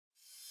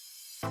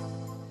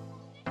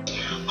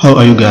How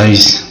are you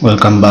guys?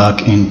 Welcome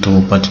back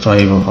into part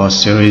 5 of our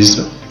series,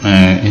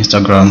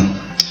 Instagram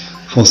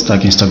full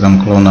stack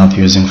Instagram clone app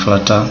using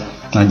Flutter,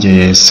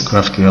 Nodejs,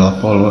 Graphql,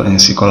 Apollo, and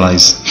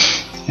Sequelize.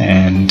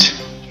 And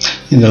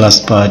in the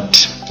last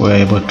part, we were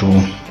able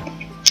to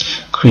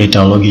create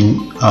our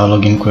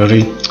login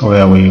query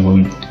where we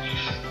would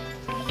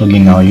log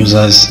in our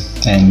users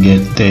and get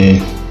the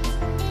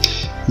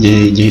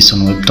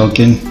JSON web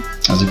token.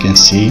 As you can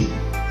see,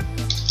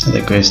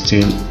 the query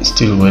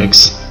still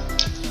works.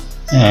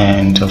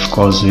 And of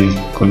course we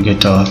could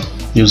get our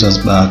users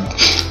back.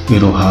 We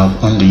will have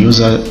only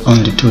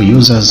two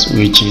users,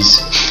 which is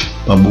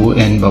Babu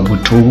and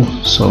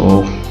Babu2.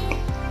 So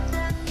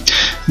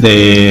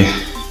the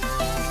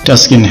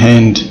task in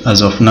hand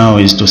as of now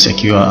is to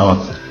secure our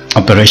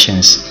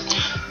operations,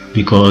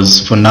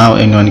 because for now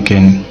anyone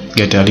can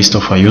get a list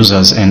of our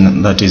users,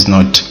 and that is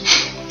not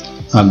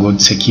a good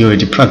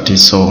security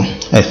practice. So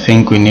I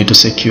think we need to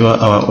secure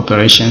our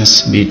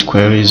operations, be it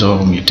queries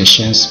or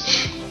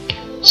mutations.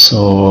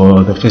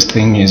 So the first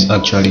thing is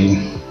actually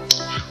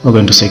we're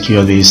going to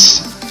secure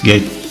this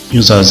get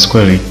users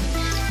query,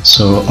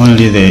 so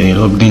only the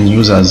logged in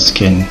users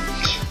can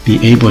be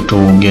able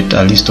to get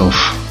a list of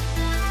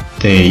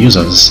the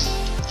users.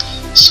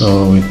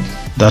 So with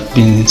that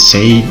being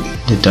said,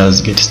 let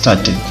us get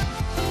started.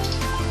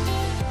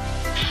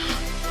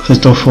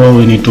 First of all,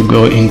 we need to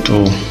go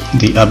into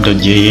the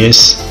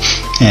app.js,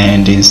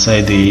 and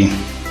inside the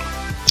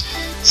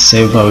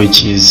server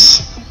which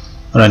is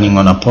running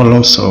on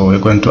Apollo, so we're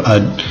going to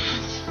add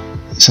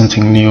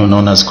something new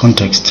known as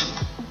context.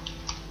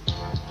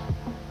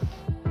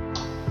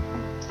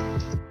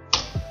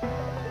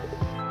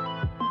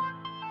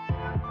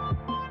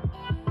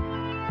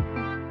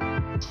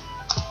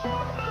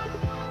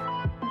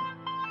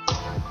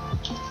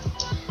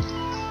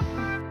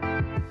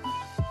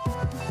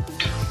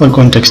 What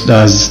context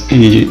does,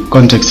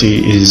 context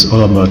is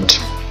all about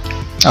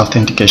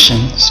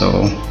authentication.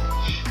 So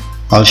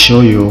I'll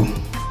show you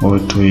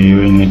what we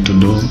need to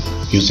do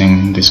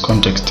using this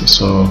context.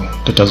 So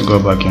let us go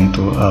back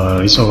into our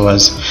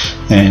resolvers,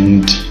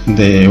 and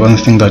the one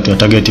thing that we're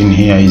targeting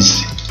here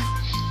is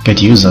get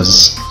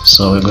users,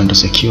 so we're going to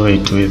secure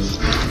it with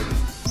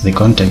the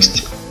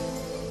context.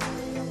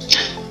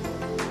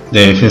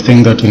 The first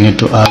thing that we need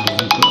to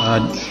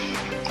add,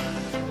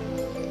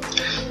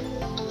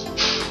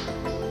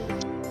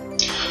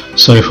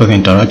 sorry for the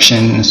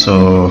interruption,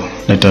 so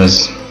let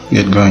us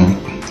get going.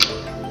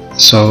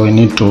 So we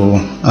need to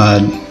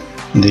add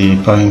the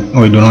parent.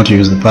 We do not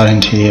use the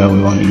parent here,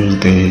 we want to use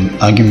the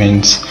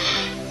arguments.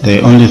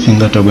 The only thing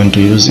that we're going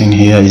to use in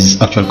here is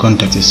actual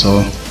context,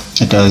 so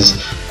let us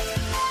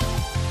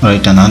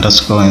write an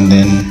underscore and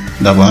then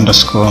double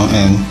underscore,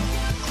 and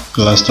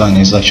the last one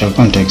is actual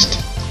context.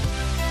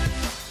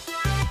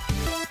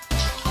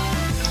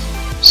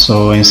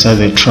 So inside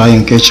the try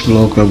and catch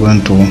block, we're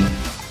going to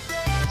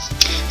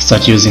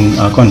start using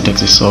our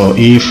context. So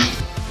if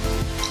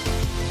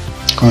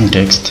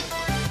context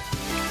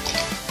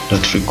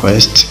dot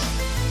request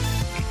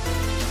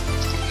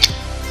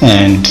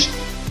and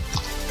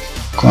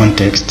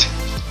context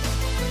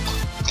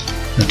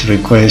dot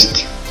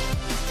request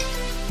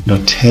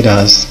dot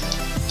headers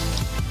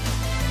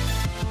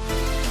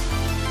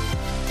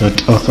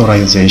dot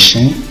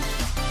authorization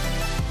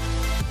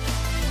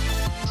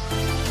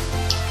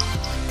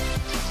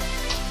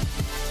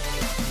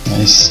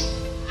nice.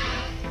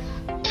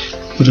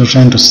 What we're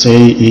trying to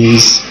say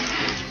is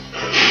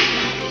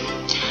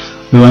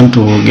we want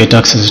to get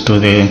access to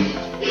the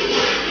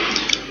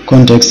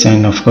context,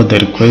 and of course the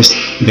request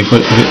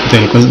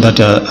that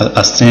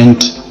are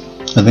sent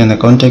within the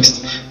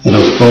context, and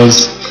of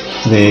course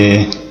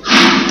the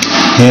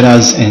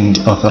headers and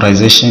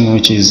authorization,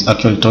 which is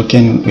actual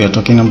token we are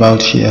talking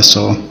about here.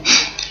 So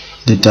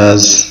let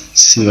us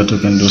see what we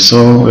can do.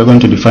 So we're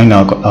going to define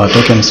our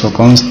token. So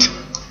const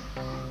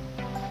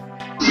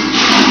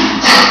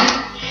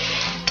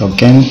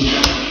token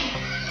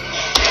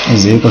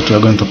is equal to,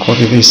 we're going to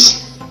copy this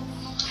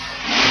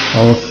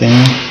whole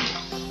thing,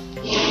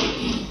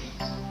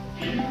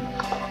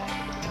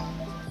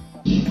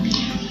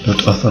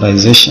 dot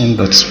authorization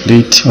dot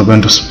split. We're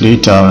going to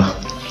split our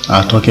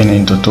token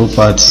into two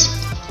parts,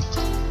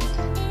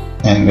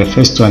 and the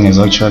first one is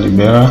actually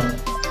bearer.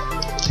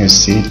 You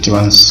see it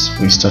once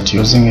we start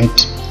using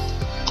it,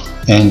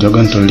 and we're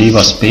going to leave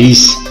a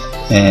space,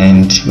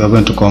 and we're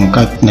going to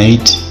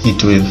concatenate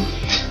it with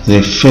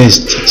the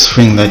first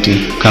string that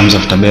comes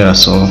after bearer.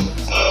 So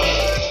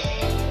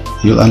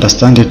you'll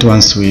understand it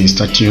once we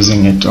start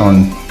using it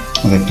on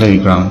the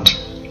playground.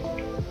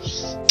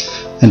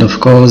 And of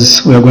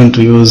course we are going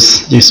to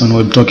use JSON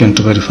web token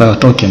to verify our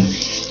token.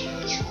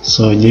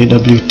 So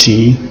jwt.verify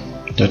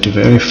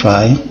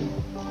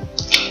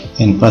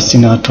and pass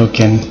in our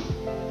token,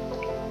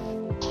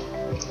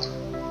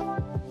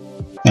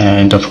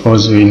 and of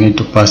course we need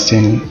to pass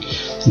in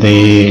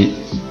the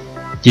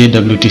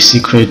JWT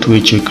secret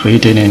which we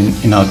created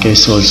in our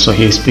case. Also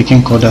here is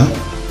speaking coder,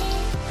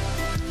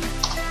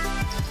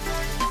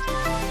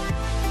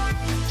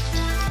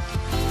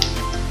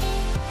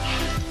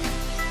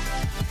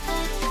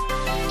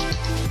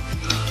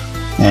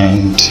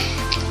 And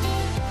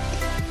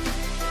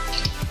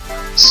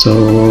so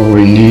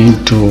we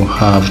need to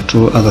have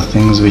two other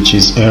things, which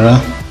is error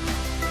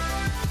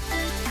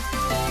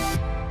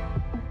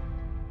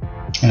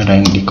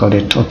and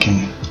decoded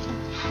token.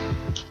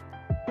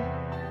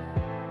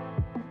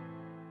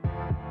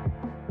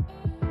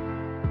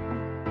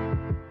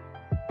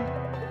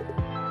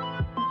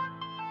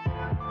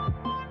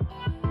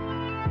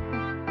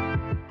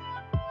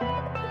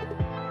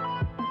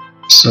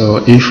 So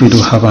if we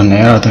do have an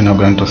error, then we're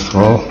going to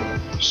throw.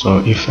 So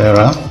if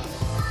error,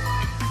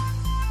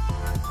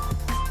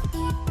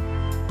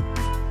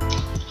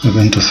 we're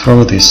going to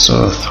throw this.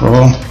 So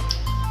throw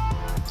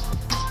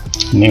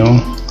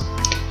new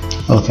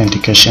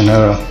authentication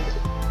error,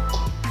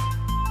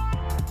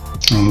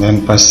 and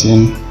then pass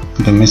in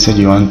the message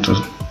you want to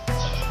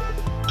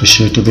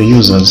show to the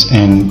users.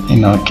 And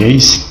in our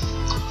case,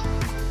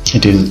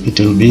 it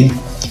will be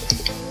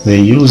the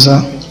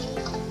user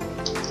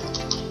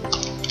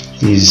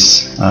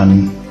is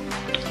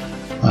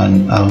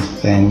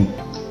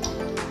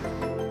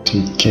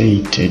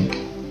unauthenticated.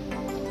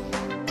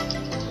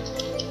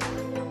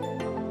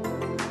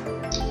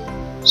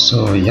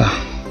 So yeah,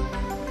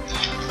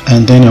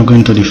 and then you're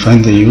going to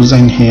define the user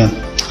in here.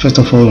 First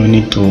of all, we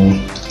need to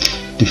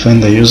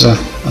define the user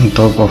on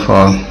top of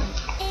our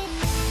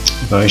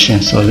operation.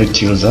 So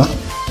let user,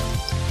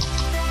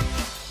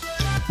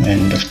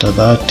 and after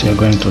that you're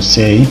going to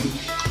say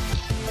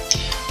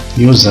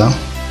user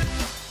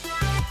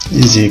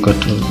is equal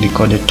to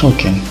decoded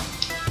token.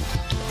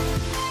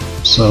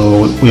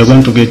 So we are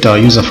going to get our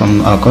user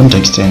from our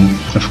context, and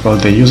of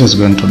course the user is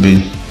going to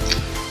be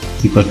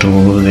equal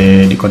to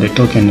the decoded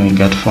token we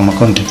got from a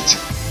context.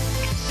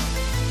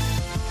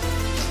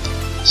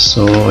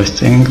 So I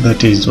think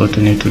that is what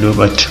we need to do,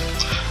 but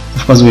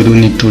of course we do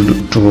need to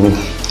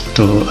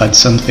add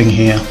something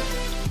here.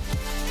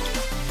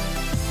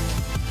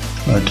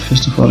 But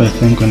first of all, I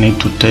think we need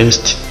to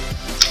test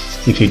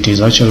if it is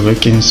actually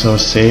working. So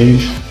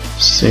save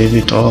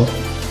it all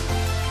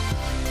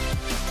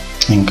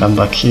and come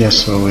back here.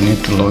 So we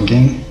need to log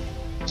in,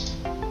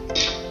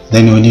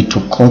 then we need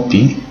to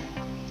copy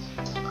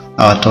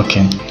our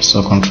token.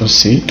 So Ctrl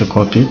C to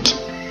copy it,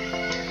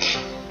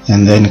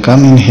 and then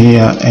come in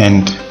here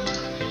and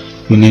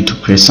we need to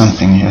create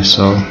something here.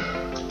 So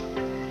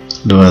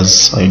do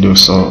as I do.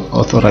 So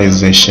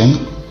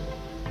authorization,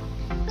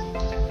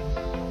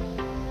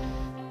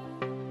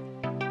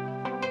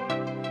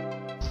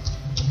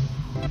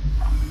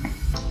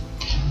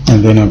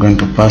 and then we're going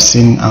to pass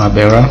in our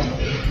bearer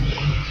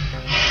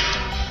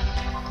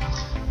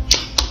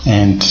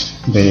and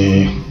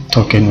the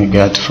token we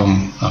got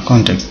from our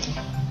context.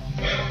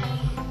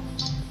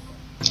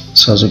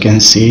 So as you can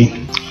see,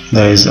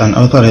 there is an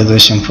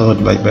authorization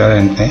followed by bearer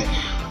and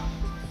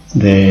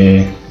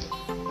the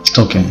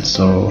token.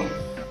 So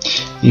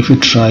if we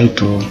try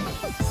to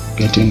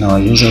get in our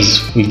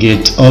users, we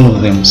get all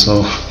of them.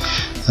 So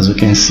as you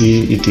can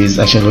see, it is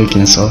actually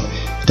working. So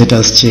let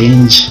us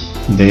change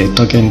the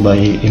token by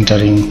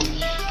entering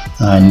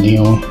a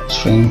new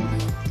string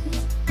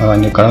or a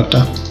new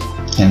character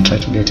and try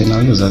to get in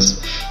our users.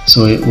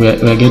 So we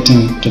are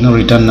getting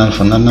return null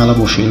for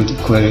non-nullable field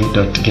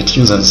query.get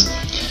users.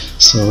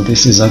 So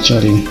this is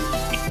actually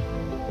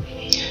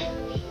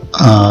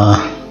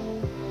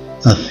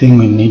a thing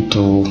we need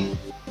to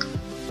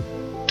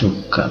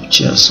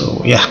capture.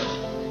 So yeah,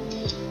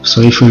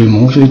 so if we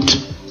remove it,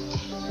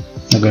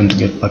 we're going to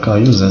get back our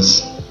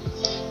users.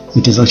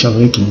 It is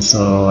actually working.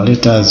 So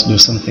let us do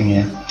something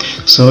here.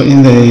 So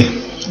in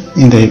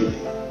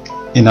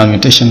our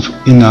mutation,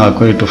 in our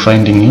query to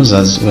finding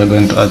users, we're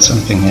going to add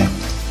something here.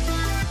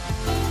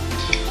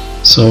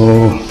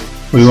 So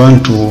we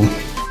want to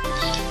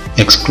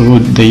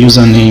exclude the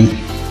username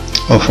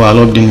of our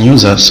logged in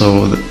user,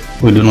 so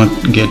we do not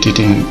get it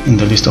in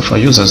the list of our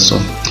users. So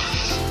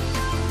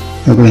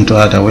we're going to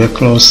add a where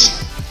clause.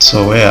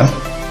 So where,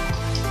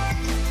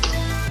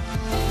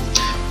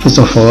 first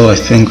of all, I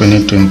think we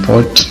need to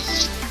import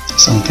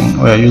something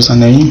where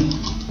username,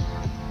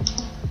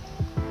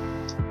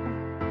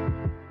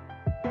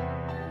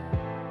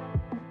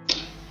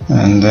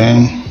 and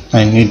then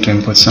I need to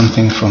import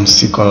something from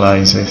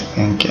Sequelize, I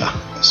think. Yeah,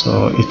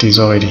 so it is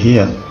already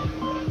here.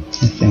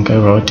 I think I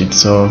wrote it.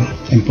 So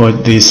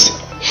import this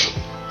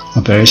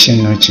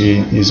operation, which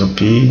is OP,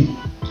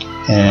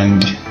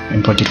 and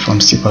import it from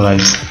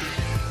Sequelize.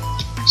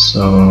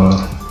 So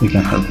you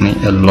can help me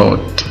a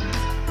lot.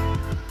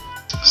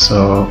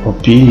 So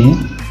op.ne,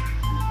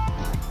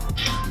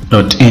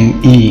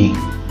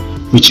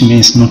 which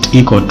means not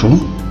equal to,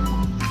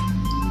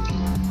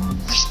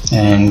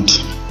 and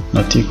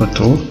not equal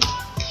to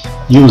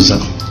user,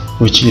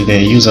 which is the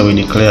user we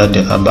declared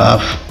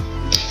above.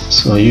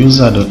 So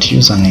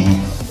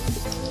user.username,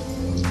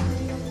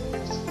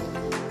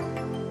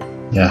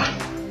 yeah,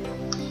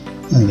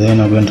 and then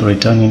we're going to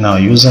return in our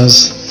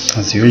users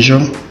as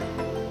usual,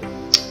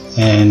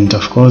 and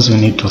of course we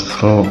need to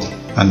throw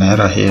an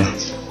error here.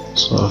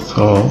 So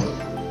throw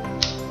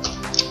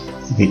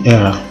the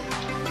error,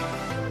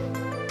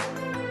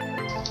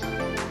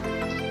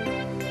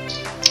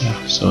 yeah.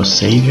 So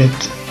save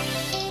it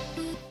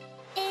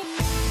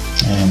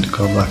and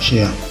go back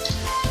here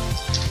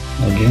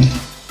again.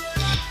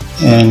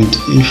 And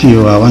if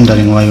you are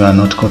wondering why you are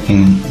not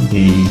copying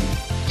the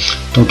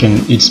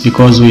token, it's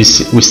because we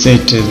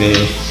set the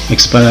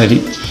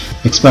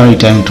expiry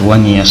time to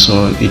 1 year,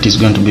 so it is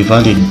going to be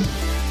valid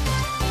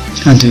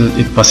until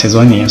it passes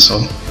 1 year.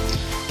 So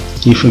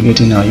if we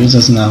get in our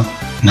users now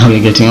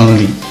we're getting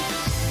only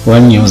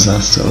 1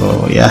 user,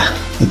 so yeah,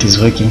 it is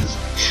working.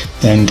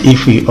 And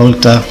if we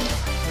alter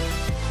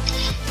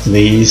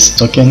this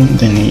token,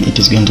 then it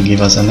is going to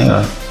give us an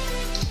error.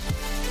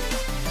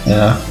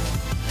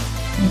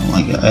 Oh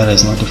my god, error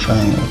is not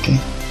defined. Okay,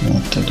 I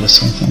want to do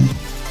something.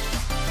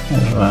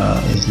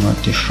 Error is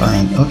not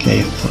defined.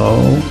 Okay,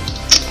 throw.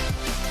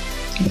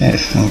 I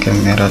think I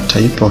made a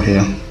typo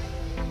here.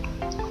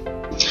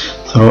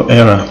 Throw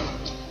error,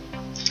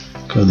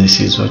 because this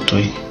is what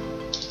we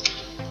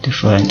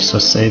defined. So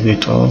save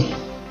it all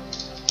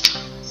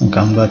and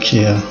come back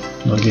here,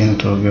 log in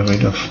to get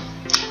rid of,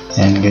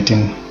 and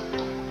getting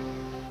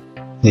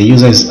the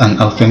user is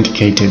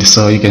unauthenticated.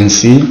 So you can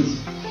see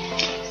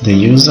the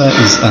user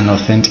is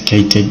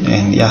unauthenticated,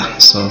 and yeah,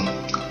 so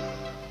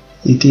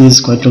it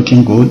is quite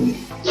looking good.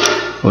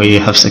 We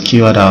have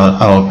secured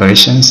our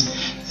operations.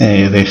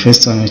 The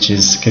first one, which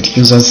is get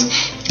users,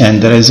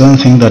 and there is one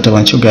thing that I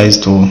want you guys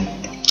to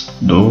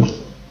do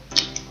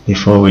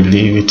before we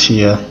leave it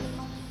here,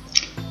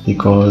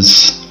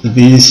 because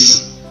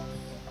this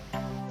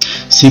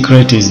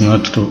secret is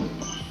not to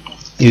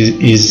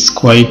is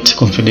quite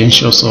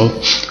confidential, so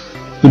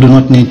we do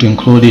not need to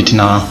include it in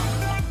our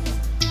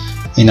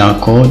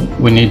code.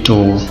 We need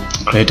to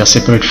create a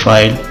separate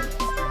file.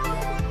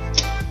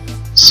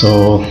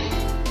 So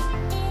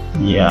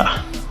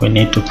yeah, we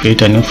need to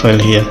create a new file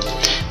here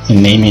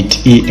and name it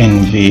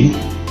env.json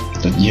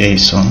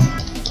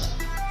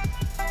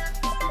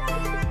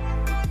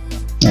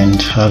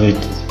and have it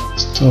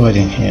stored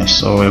in here.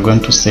 So we're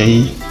going to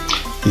say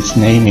its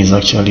name is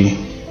actually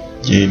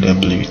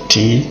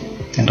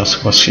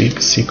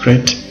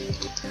jwt_secret,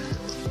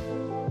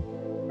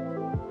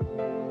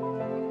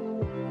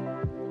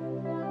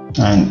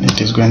 and it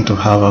is going to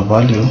have a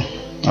value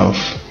of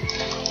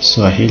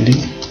Swahili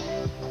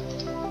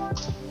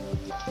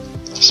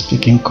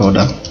speaking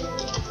coder,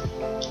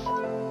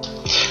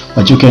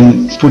 but you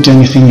can put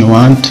anything you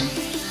want.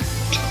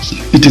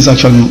 It is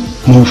actually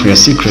more for your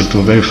secret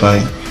to verify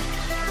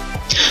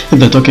if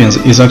the token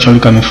is actually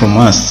coming from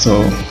us.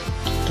 So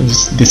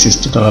this is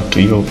totally up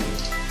to you.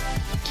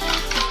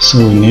 So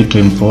we need to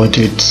import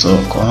it. So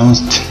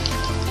const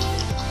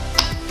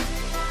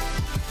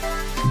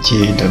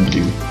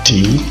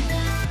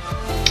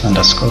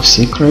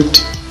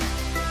jwt_secret,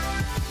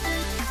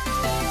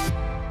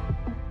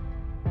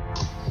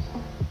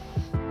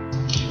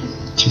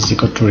 which is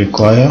equal to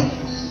require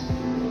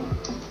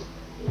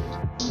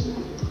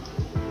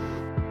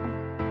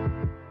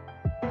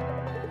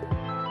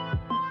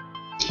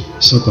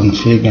so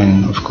config,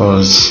 and of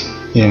course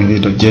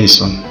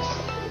env.json,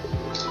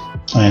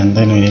 and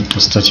then we need to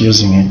start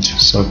using it.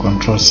 So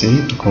Ctrl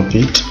C to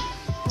copy it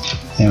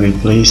and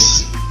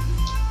replace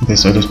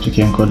this audio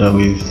speaking encoder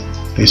with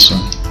this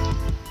one.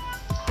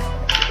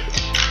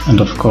 And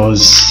of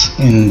course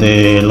in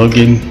the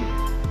login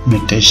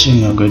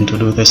mutation we're going to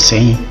do the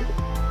same.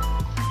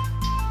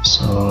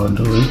 So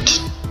do it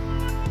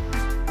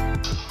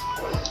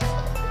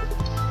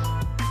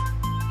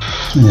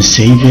and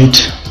save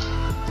it.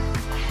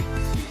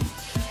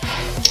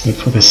 Wait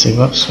for the save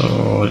up. So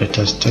let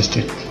us test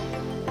it.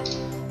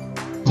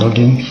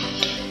 Login,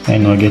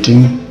 and we're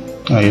getting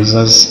our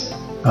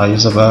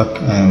user back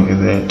and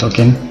with the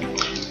token.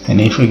 And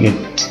if we get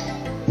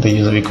the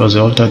user because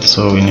we altered,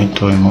 so we need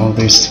to remove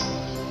this.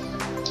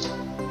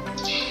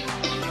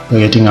 We're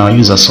getting our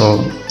user.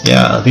 So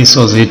yeah, this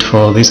was it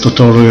for this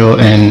tutorial,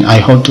 and I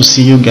hope to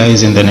see you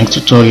guys in the next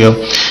tutorial,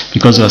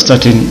 because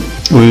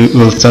we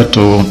will start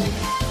to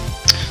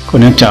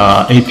connect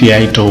our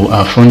API to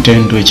our front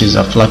end, which is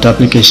a Flutter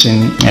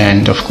application,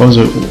 and of course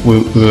we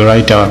will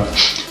write our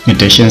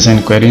mutations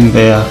and query in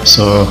there.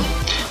 So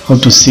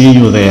hope to see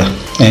you there,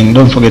 and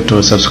don't forget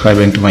to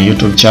subscribe to my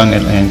YouTube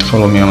channel and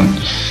follow me on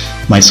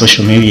my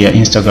social media,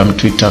 Instagram,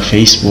 Twitter,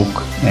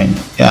 Facebook, and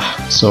yeah,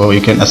 so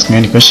you can ask me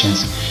any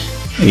questions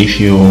if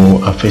you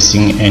are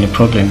facing any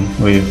problem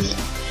with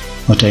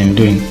what I'm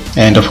doing.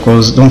 And of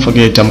course don't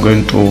forget, I'm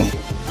going to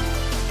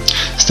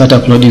start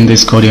uploading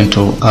this code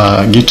into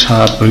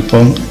GitHub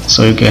repo,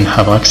 so you can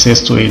have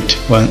access to it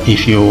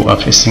if you are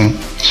facing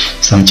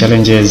some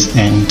challenges,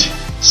 and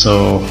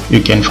so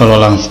you can follow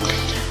along.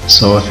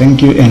 So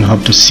thank you, and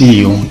hope to see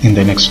you in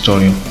the next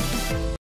tutorial.